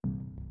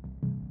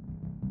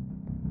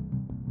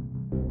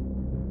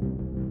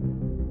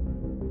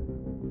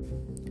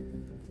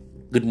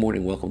Good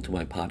morning. Welcome to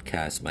my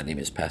podcast. My name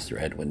is Pastor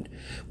Edwin.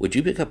 Would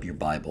you pick up your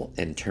Bible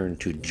and turn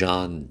to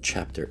John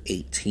chapter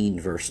 18,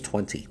 verse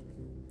 20?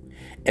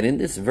 And in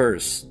this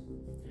verse,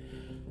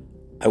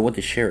 I want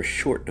to share a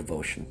short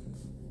devotion,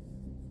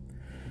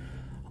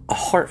 a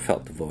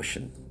heartfelt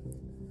devotion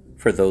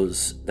for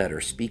those that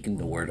are speaking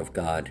the word of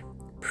God,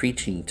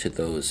 preaching to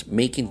those,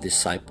 making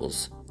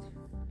disciples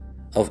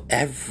of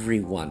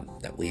everyone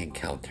that we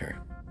encounter.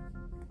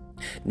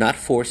 Not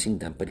forcing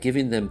them, but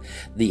giving them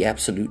the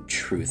absolute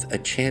truth, a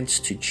chance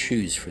to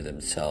choose for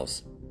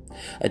themselves,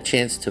 a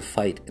chance to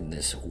fight in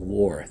this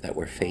war that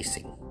we're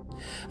facing,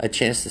 a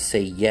chance to say,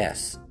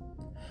 yes,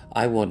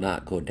 I will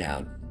not go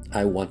down.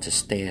 I want to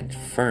stand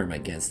firm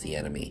against the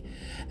enemy.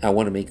 I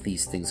want to make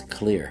these things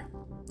clear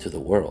to the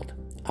world.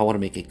 I want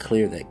to make it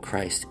clear that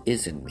Christ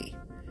is in me.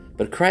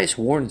 But Christ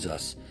warns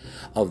us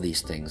of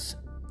these things,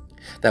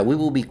 that we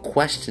will be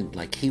questioned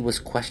like he was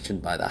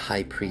questioned by the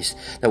high priest,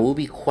 that we'll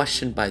be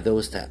questioned by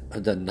those that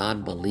are the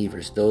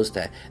non-believers, those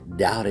that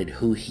doubted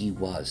who he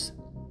was.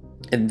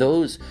 And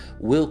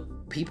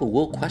people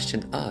will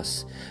question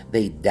us.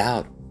 They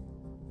doubt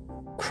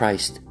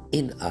Christ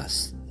in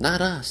us, not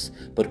us,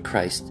 but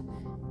Christ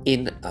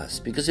in us.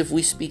 Because if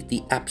we speak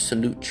the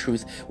absolute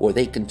truth, or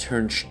they can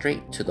turn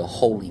straight to the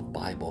Holy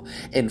Bible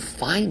and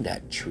find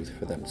that truth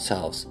for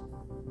themselves,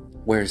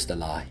 where's the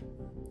lie?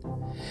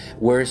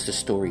 Where's the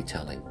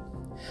storytelling?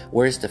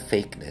 Where's the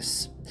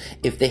fakeness?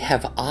 If they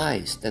have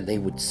eyes, then they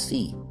would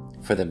see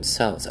for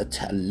themselves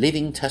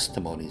living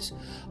testimonies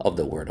of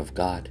the Word of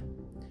God.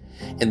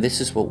 And this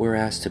is what we're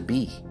asked to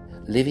be,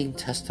 living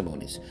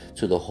testimonies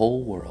to the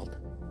whole world.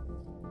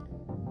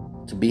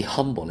 To be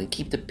humble and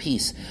keep the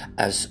peace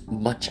as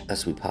much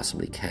as we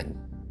possibly can.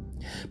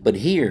 But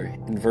here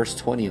in verse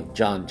 20 of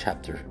John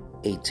chapter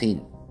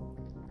 18,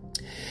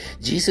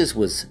 Jesus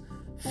was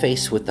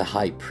faced with the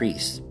high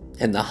priest.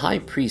 And the high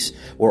priests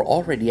were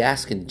already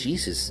asking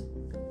Jesus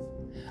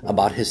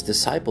about his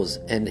disciples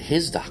and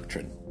his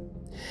doctrine.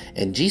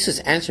 And Jesus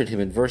answered him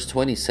in verse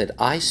 20, said,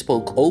 I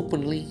spoke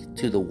openly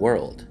to the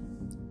world.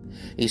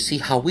 You see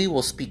how we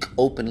will speak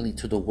openly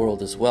to the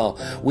world as well.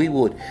 We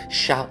would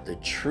shout the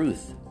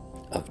truth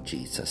of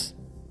Jesus.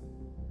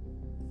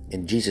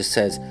 And Jesus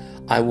says,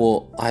 I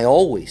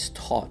always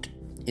taught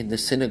in the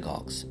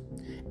synagogues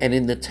and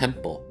in the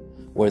temple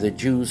where the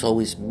Jews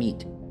always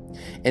meet.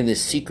 In the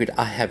secret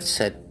I have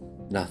said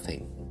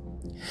nothing.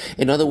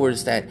 In other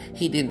words, that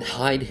he didn't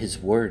hide his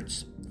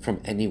words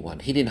from anyone.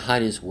 He didn't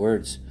hide his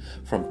words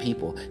from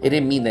people. It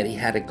didn't mean that he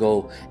had to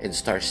go and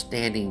start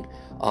standing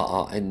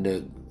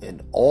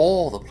in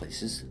all the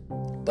places,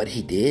 but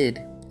he did.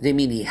 It didn't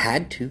mean he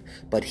had to,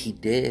 but he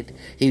did.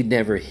 He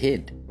never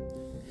hid.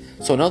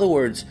 So in other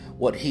words,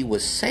 what he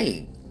was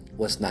saying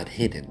was not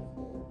hidden.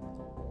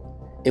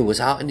 It was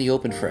out in the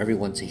open for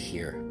everyone to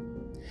hear.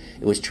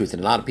 It was truth.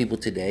 And a lot of people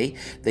today,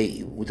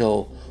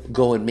 they'll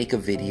go and make a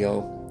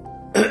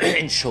video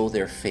and show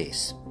their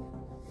face.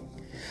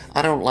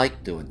 I don't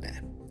like doing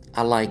that.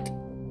 I like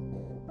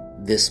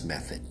this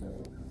method.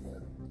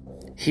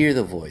 Hear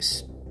the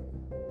voice.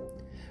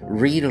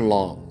 Read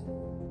along.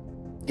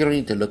 You don't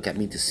need to look at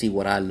me to see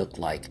what I look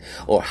like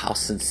or how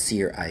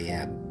sincere I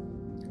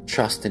am.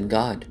 Trust in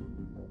God.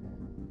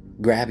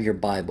 Grab your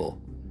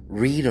Bible.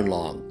 Read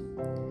along.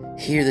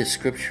 Hear the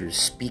scriptures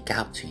speak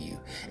out to you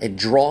and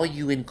draw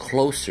you in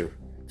closer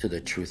to the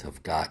truth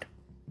of God.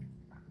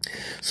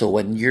 So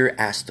when you're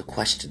asked the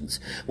questions,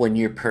 when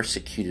you're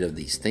persecuted of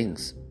these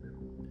things,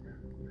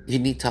 you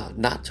need to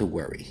not to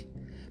worry,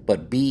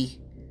 but be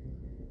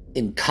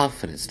in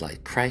confidence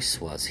like Christ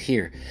was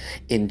here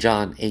in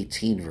John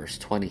 18, verse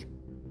 20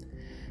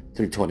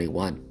 through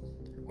 21,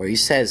 where he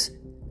says,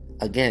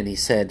 again, he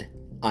said,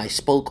 I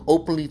spoke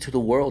openly to the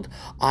world.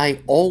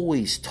 I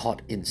always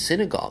taught in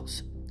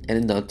synagogues and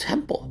in the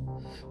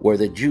temple where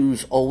the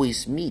Jews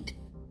always meet.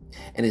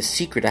 And in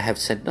secret I have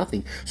said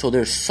nothing. So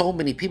there's so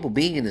many people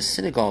being in the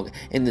synagogue,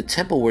 in the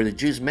temple where the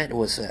Jews met.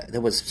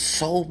 There was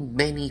so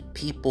many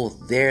people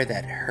there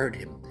that heard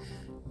him.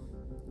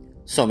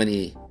 So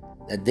many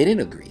that didn't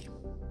agree,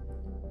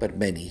 but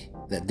many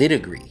that did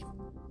agree.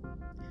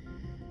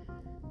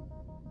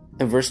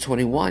 In verse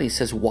 21 he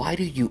says, why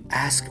do you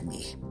ask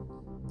me?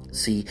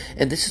 See,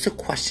 and this is a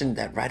question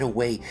that right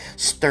away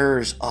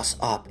stirs us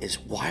up, is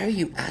why are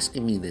you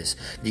asking me this?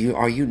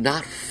 Are you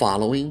not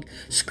following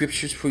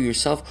scriptures for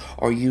yourself?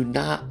 Are you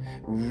not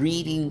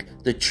reading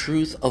the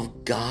truth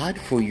of God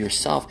for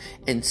yourself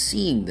and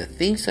seeing the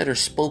things that are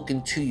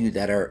spoken to you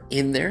that are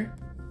in there?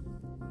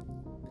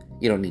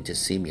 You don't need to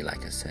see me,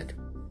 like I said.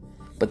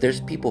 But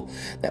there's people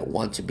that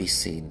want to be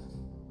seen.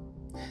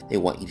 They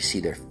want you to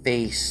see their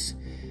face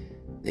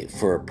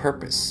for a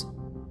purpose.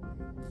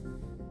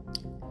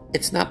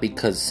 It's not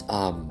because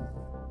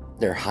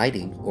they're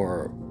hiding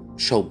or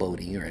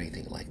showboating or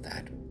anything like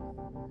that.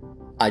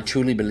 I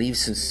truly believe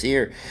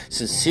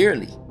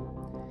sincerely,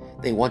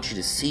 they want you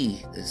to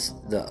see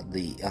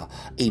the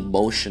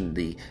emotion.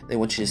 They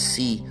want you to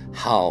see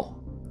how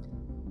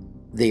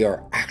they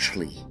are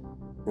actually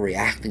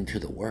reacting to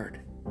the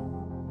word.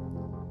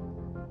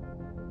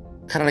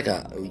 kind of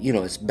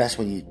like it's best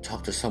when you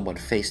talk to someone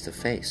face to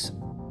face.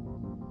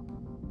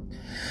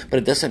 But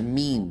it doesn't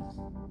mean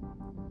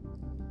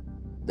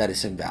that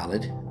it's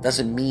invalid. It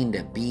doesn't mean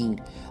that being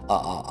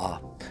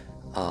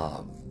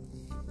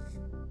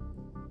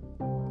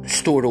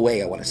stored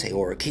away, I want to say,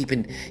 or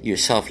keeping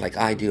yourself like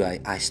I do.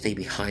 I stay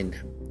behind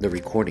the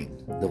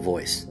recording, the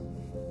voice.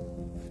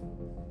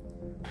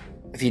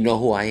 If you know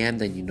who I am,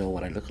 then you know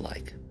what I look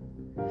like.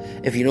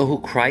 If you know who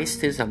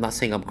Christ is, I'm not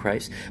saying I'm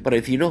Christ, but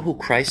if you know who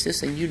Christ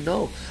is, then you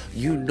know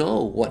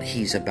what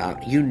he's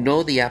about. You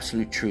know the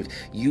absolute truth.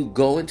 You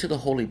go into the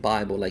Holy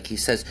Bible, like he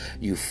says,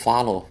 you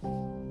follow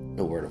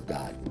the Word of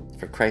God.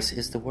 For Christ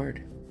is the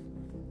Word.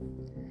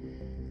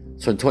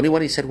 So in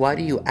 21, he said, why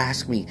do you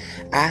ask me?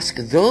 Ask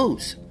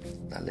those.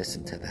 Now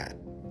listen to that.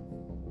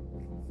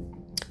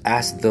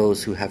 Ask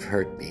those who have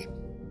heard me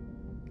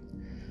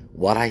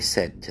what I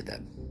said to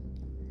them.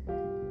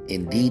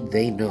 Indeed,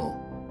 they know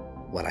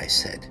what I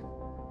said.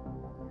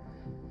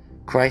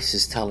 Christ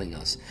is telling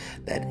us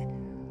that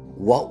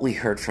what we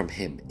heard from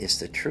him is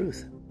the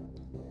truth.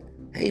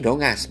 Hey,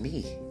 don't ask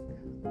me.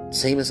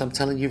 Same as I'm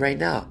telling you right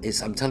now.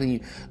 I'm telling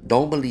you,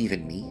 don't believe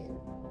in me.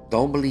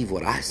 Don't believe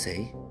what I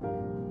say.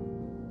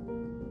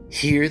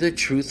 Hear the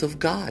truth of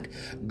God.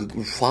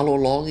 Follow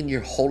along in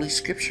your holy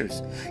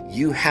scriptures.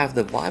 You have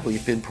the Bible.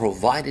 You've been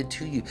provided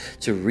to you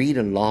to read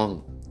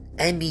along.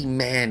 Any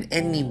man,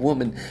 any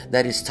woman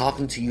that is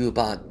talking to you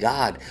about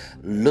God,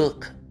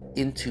 look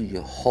into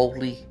your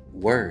holy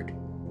word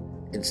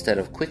instead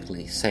of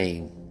quickly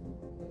saying,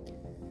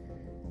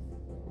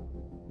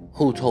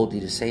 who told you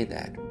to say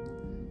that?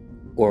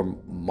 Or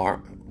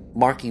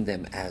marking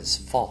them as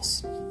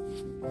false.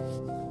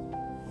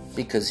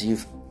 Because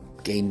you've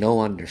gained no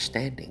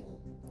understanding.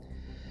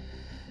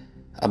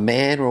 A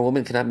man or a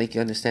woman cannot make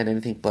you understand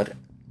anything but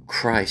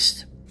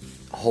Christ,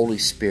 Holy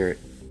Spirit,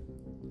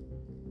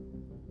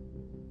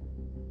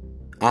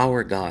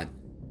 our God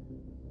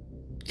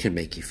can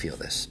make you feel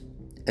this.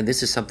 And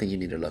this is something you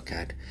need to look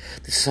at.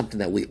 This is something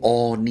that we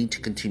all need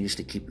to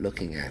continuously keep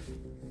looking at.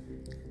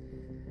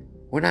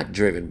 We're not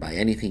driven by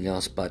anything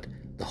else but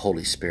the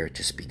Holy Spirit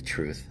to speak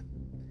truth.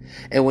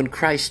 And when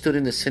Christ stood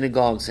in the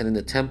synagogues and in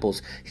the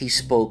temples, he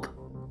spoke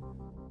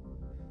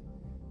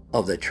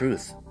of the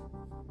truth,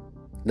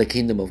 the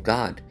kingdom of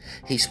God.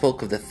 He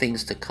spoke of the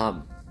things to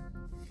come.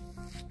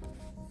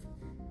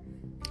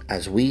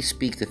 As we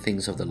speak the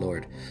things of the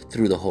Lord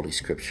through the Holy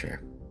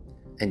Scripture.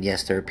 And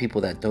yes, there are people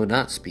that do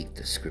not speak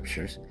the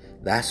Scriptures.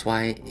 That's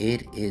why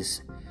it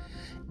is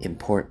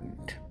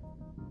important.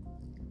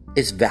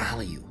 It's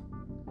value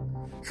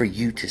for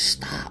you to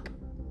stop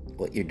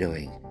what you're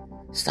doing.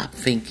 Stop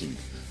thinking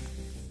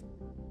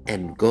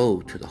and go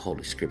to the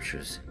Holy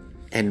Scriptures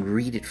and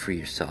read it for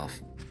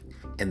yourself.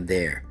 And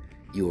there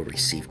you will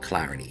receive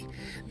clarity.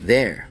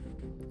 There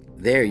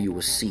you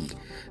will see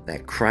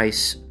that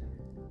Christ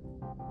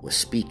was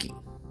speaking,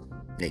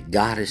 that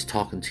God is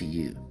talking to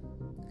you.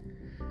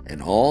 And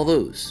all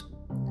those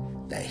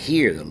that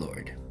hear the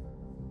Lord,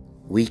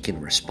 we can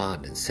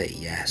respond and say,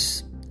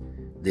 yes,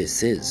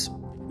 this is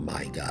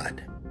my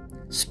God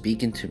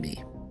speaking to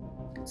me.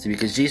 See,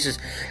 because Jesus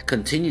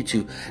continued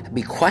to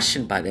be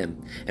questioned by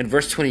them. In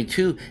verse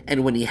 22,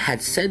 and when he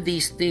had said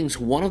these things,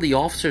 one of the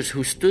officers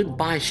who stood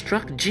by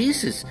struck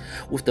Jesus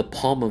with the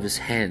palm of his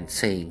hand,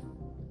 saying,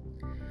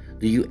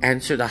 do you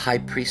answer the high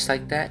priest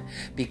like that?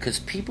 Because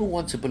people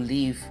want to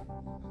believe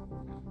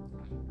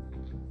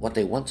what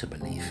they want to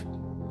believe.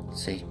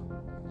 See?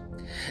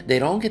 They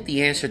don't get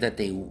the answer that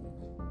they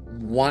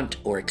want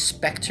or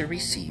expect to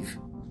receive.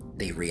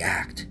 They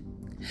react.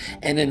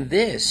 And in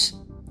this,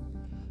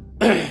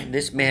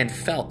 this man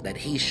felt that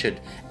he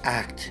should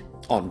act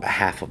on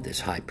behalf of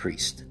this high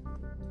priest,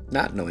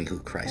 not knowing who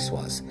Christ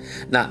was,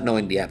 not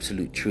knowing the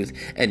absolute truth.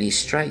 And he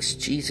strikes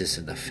Jesus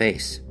in the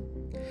face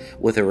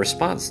with a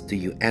response, do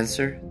you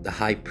answer the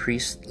high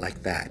priest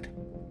like that?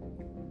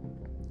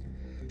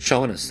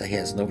 Showing us that he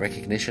has no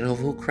recognition of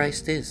who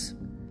Christ is.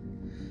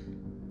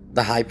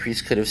 The high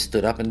priest could have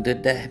stood up and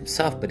did that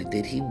himself, but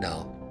did he?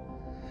 No.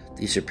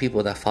 These are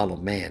people that follow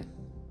man.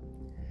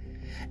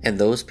 And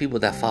those people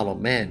that follow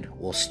man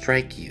will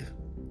strike you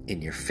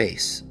in your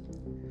face,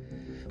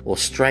 will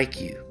strike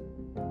you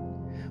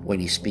when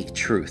you speak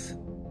truth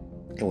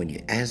and when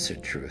you answer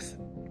truth.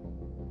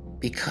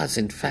 Because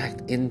in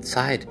fact,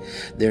 inside,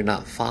 they're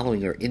not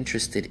following or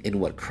interested in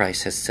what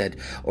Christ has said,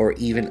 or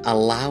even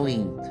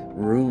allowing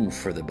room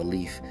for the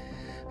belief,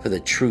 for the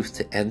truth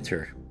to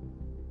enter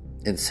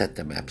and set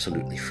them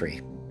absolutely free.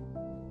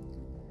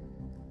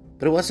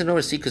 But it wasn't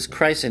over. See, because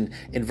Christ in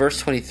verse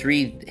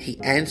 23, he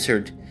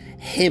answered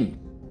him,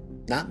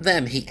 not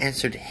them. He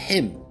answered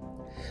him,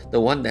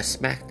 the one that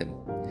smacked them.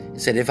 He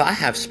said, if I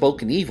have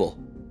spoken evil,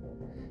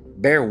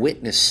 bear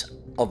witness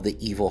of the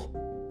evil.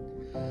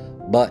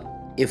 But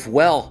if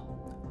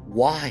well,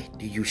 why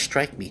do you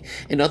strike me?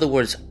 In other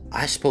words,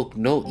 I spoke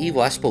no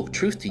evil. I spoke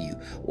truth to you.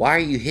 Why are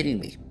you hitting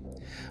me?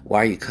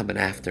 Why are you coming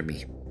after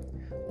me?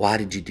 Why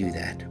did you do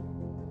that?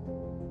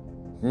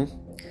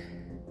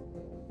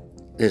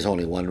 There's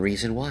only one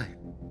reason why.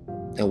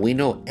 And we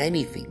know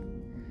anything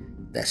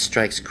that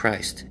strikes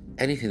Christ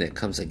anything that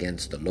comes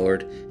against the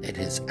Lord and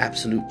his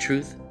absolute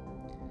truth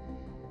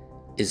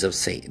is of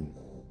Satan.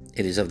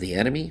 It is of the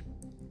enemy,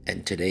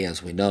 and today,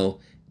 as we know,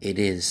 it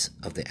is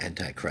of the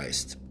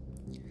Antichrist,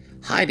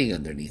 hiding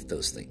underneath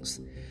those things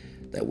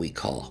that we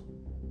call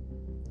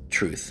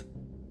truth.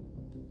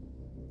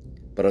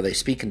 But are they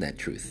speaking that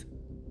truth?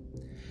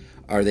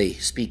 Are they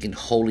speaking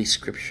Holy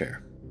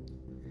Scripture?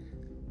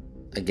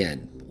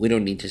 Again, we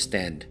don't need to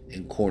stand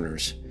in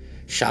corners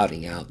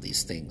shouting out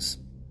these things.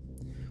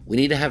 We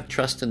need to have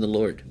trust in the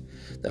Lord,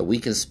 that we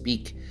can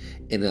speak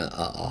in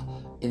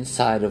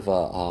inside of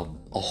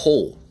a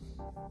hole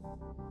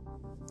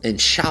and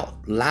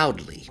shout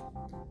loudly,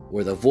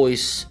 where the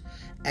voice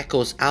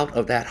echoes out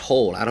of that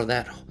hole, out of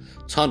that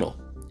tunnel,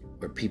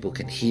 where people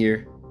can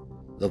hear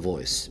the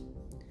voice.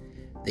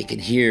 They can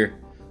hear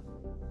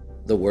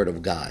the Word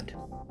of God,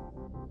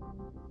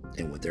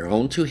 and with their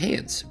own two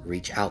hands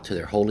reach out to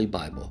their Holy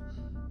Bible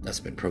that's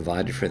been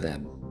provided for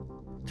them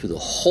to the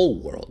whole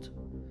world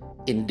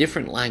in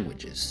different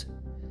languages,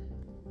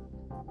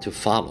 to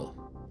follow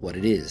what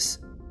it is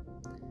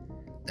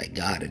that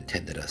God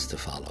intended us to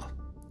follow.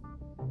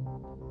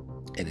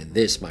 And in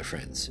this, my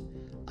friends,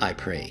 I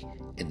pray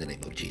in the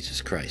name of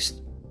Jesus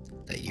Christ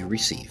that you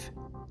receive.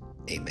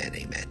 Amen,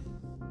 amen.